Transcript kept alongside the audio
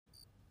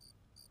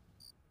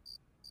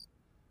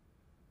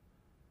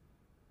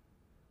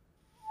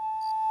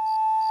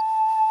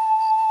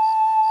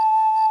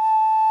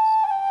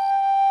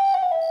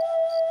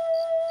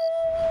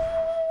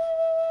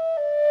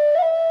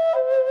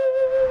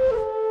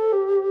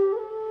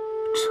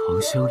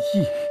长相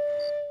忆。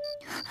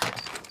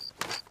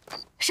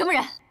什么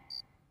人？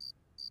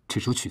这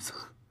首曲子，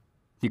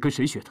你跟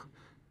谁学的？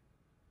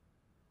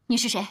你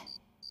是谁？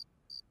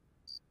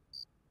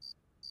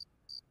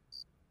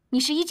你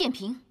是伊建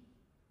平。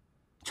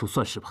就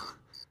算是吧。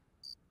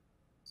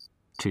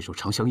这首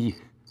长相忆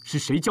是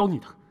谁教你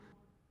的？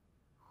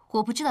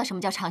我不知道什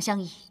么叫长相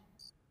忆。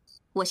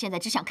我现在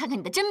只想看看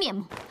你的真面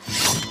目。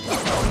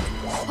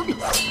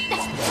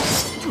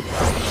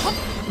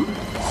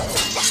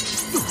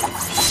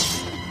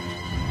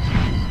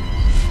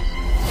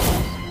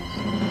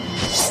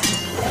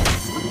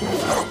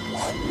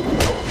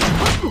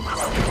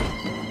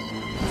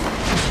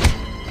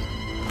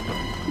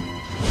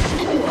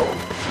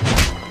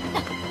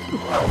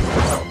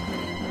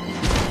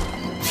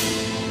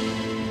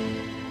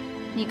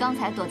 你刚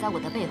才躲在我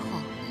的背后，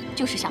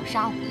就是想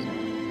杀我。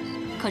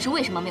可是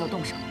为什么没有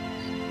动手？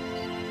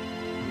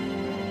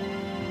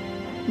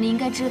你应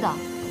该知道，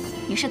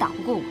你是打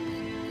不过我的。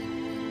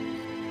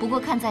不过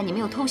看在你没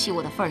有偷袭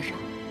我的份上，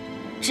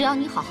只要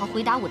你好好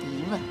回答我的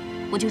疑问，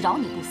我就饶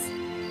你不死。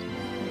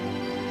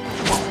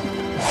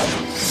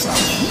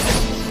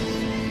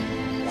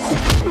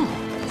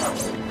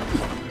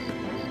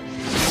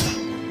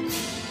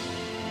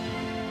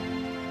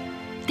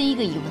第一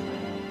个疑问，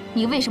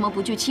你为什么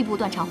不惧7步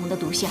断长虹的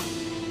毒象？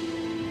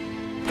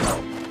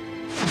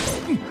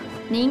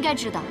你应该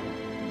知道，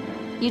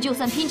你就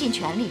算拼尽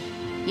全力，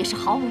也是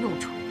毫无用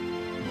处。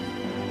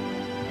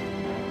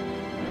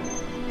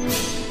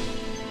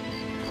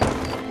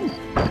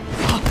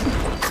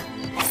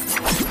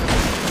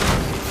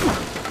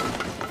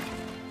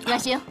阮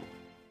行，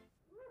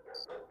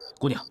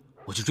姑娘，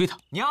我去追他。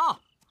娘，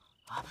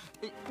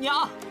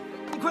娘，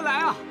你快来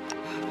啊！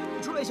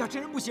出来一下，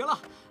真人不行了。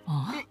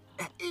啊！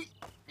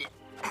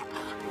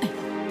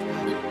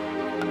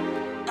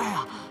哎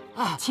呀，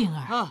庆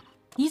儿，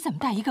你怎么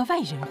带一个外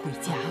人回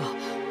家啊？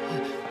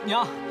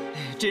娘，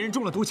真人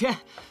中了毒签，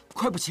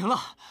快不行了。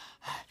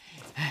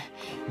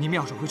你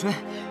妙手回春，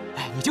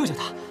你救救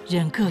他。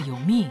人各有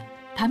命，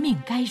他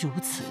命该如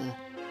此。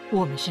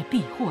我们是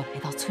避祸来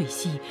到翠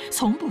溪，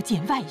从不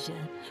见外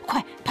人。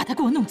快把他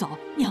给我弄走，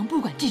娘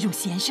不管这种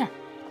闲事儿。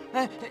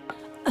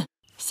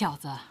小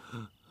子，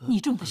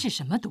你中的是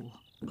什么毒？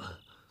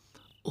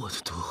我的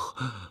毒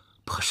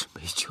怕是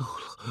没救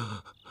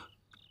了。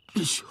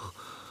师兄，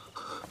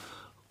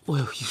我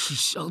有一事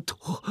相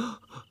托，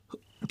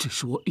这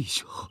是我一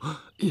宿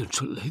验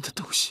春雷的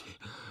东西，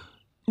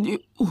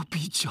你务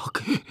必交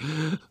给。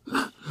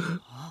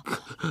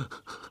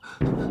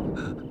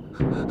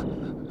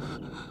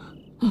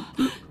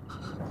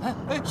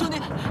兄弟，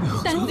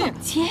丹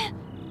凤签，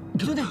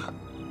兄弟，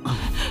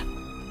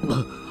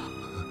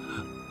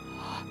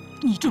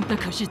你中的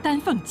可是丹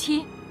凤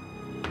签。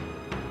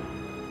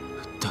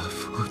丹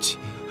凤签，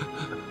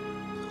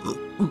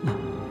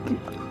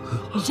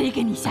谁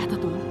给你下的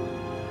毒？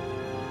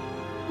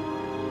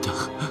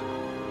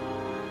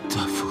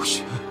丹凤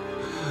轩。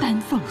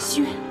丹凤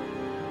轩，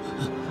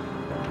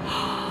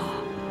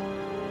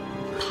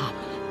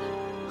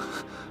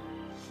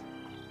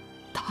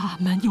他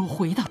们又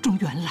回到中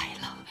原来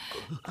了。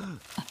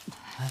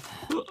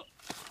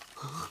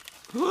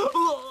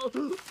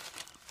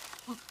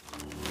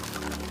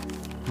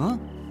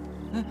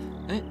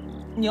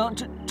娘，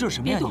这是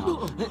什么呀？娘，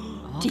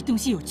这东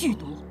西有剧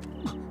毒。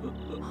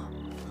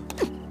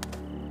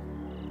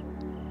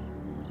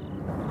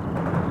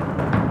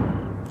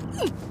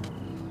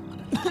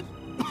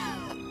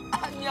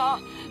娘，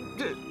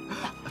这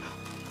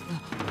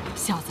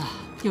小子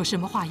有什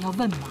么话要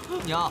问吗？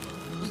娘，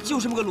就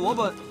这么个萝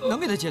卜，能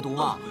给他解毒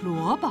吗？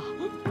萝卜，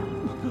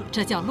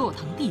这叫洛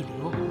腾地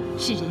流，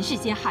是人世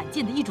间罕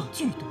见的一种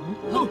剧毒。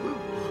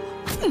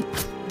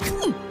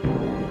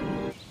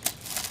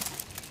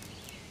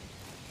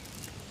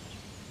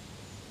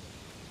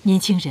年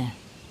轻人，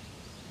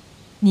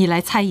你来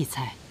猜一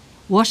猜，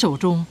我手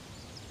中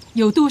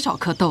有多少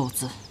颗豆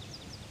子？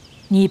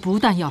你不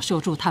但要说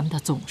出它们的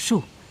总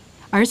数，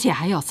而且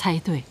还要猜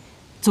对，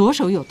左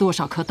手有多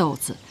少颗豆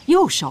子，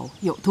右手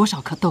有多少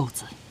颗豆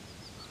子。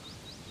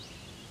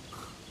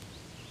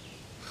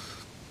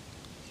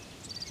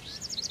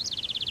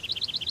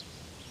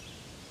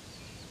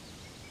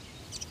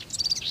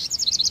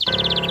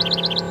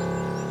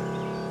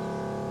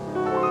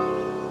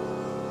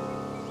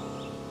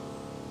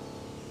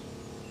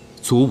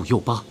左5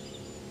右8，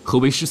何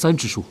为13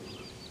之数？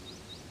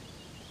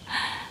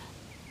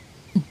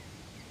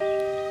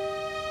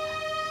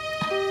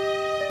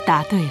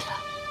答对了，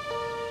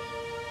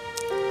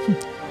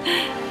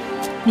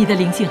你的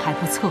灵性还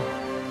不错。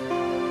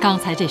刚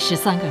才这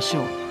13个数，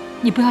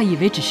你不要以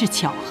为只是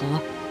巧合。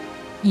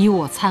以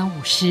我参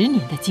悟10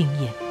年的经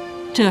验，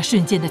这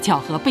瞬间的巧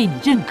合被你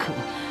认可，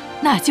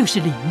那就是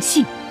灵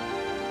性。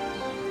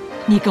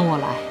你跟我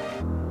来。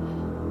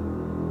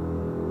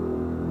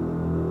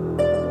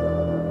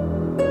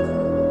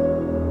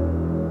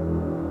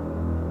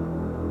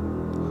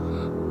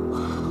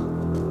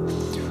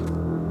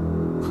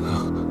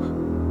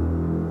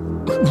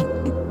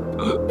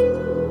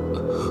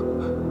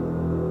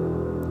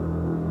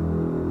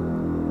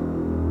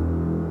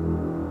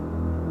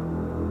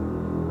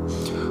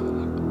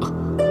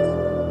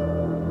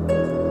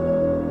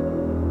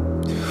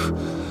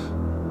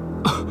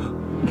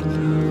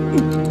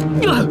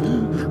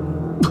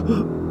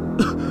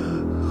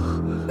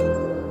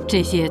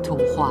这些图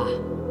画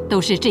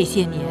都是这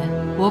些年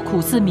我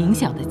苦思冥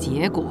想的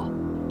结果，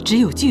只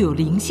有具有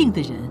灵性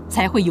的人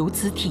才会有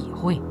此体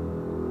会，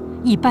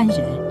一般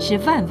人是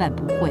万万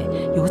不会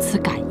有此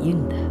感应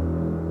的。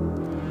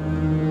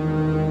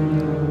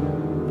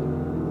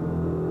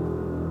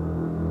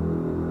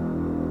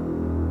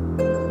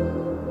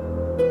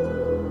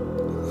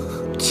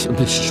前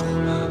辈是说，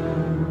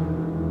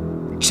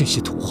这些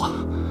图画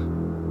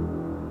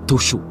都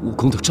是武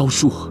功的招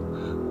数。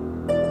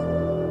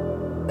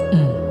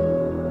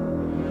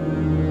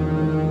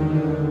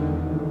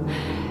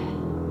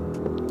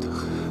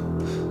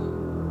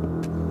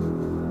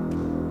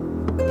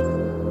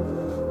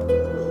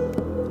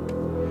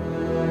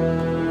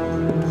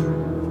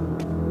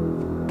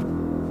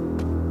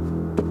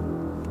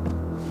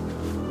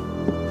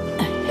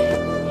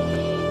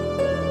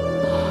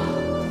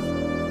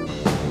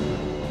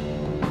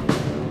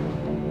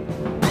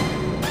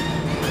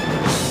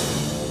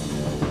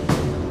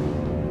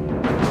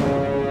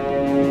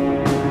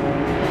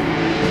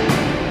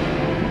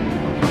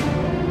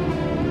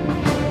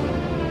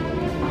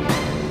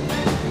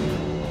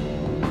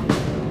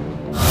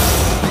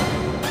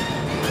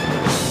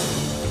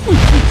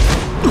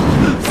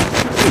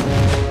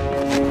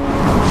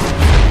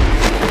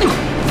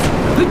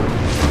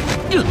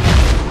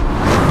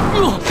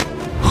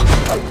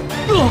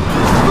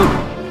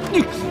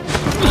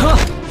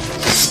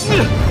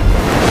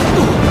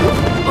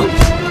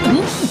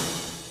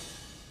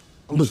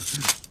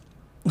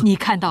你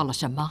看到了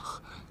什么？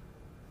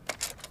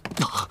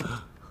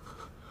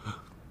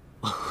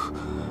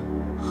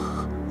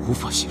无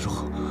法形容，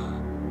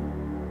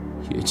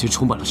眼前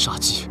充满了杀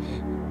机，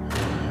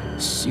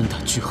心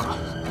胆俱寒，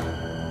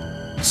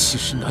气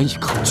势难以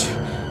抗拒。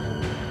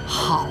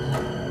好，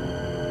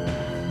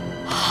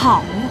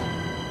好，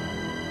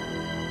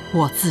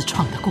我自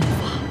创的功法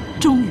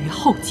终于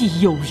后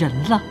继有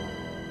人了。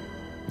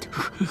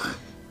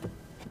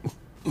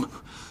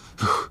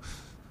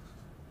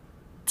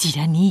既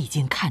然你已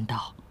经看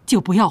到，就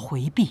不要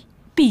回避，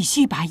必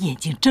须把眼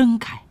睛睁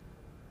开。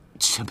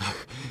前辈，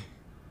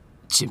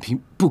简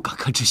平不敢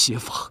看这邪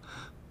法。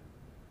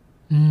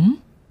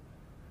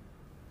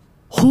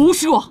胡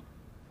说！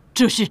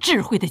这是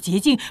智慧的结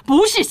晶，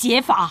不是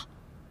邪法。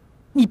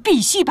你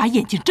必须把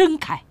眼睛睁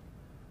开。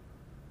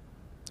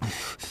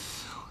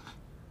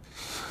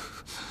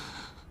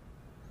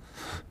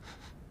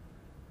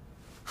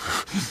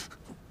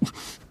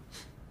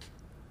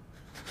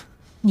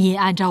你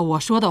按照我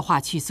说的话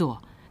去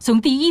做，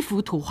从第一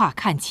幅图画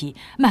看起，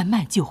慢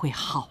慢就会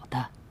好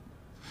的。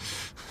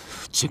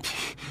简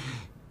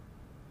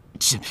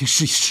平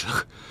试一试。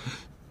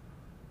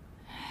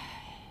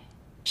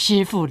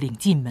师父领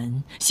进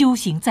门，修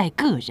行在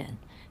个人。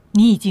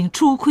你已经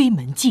初窥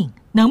门径，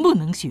能不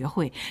能学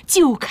会，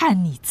就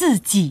看你自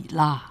己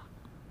了。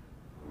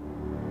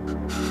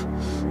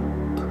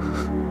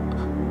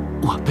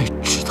晚辈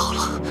知道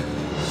了。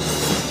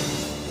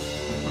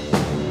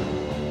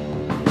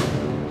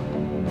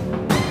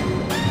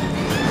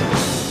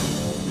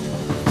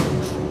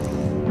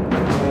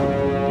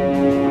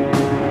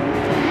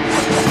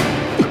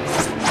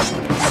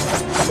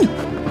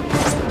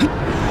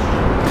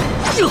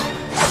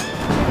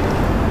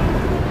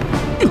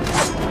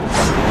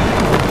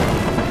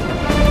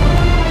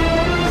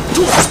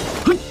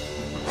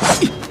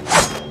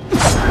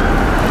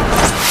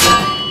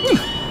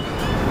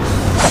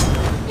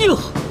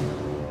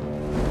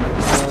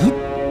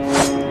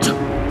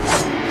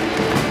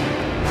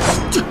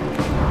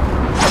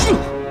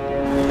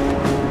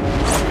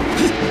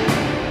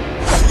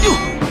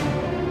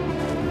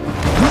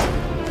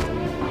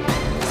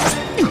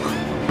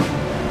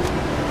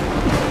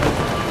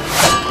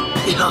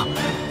呀！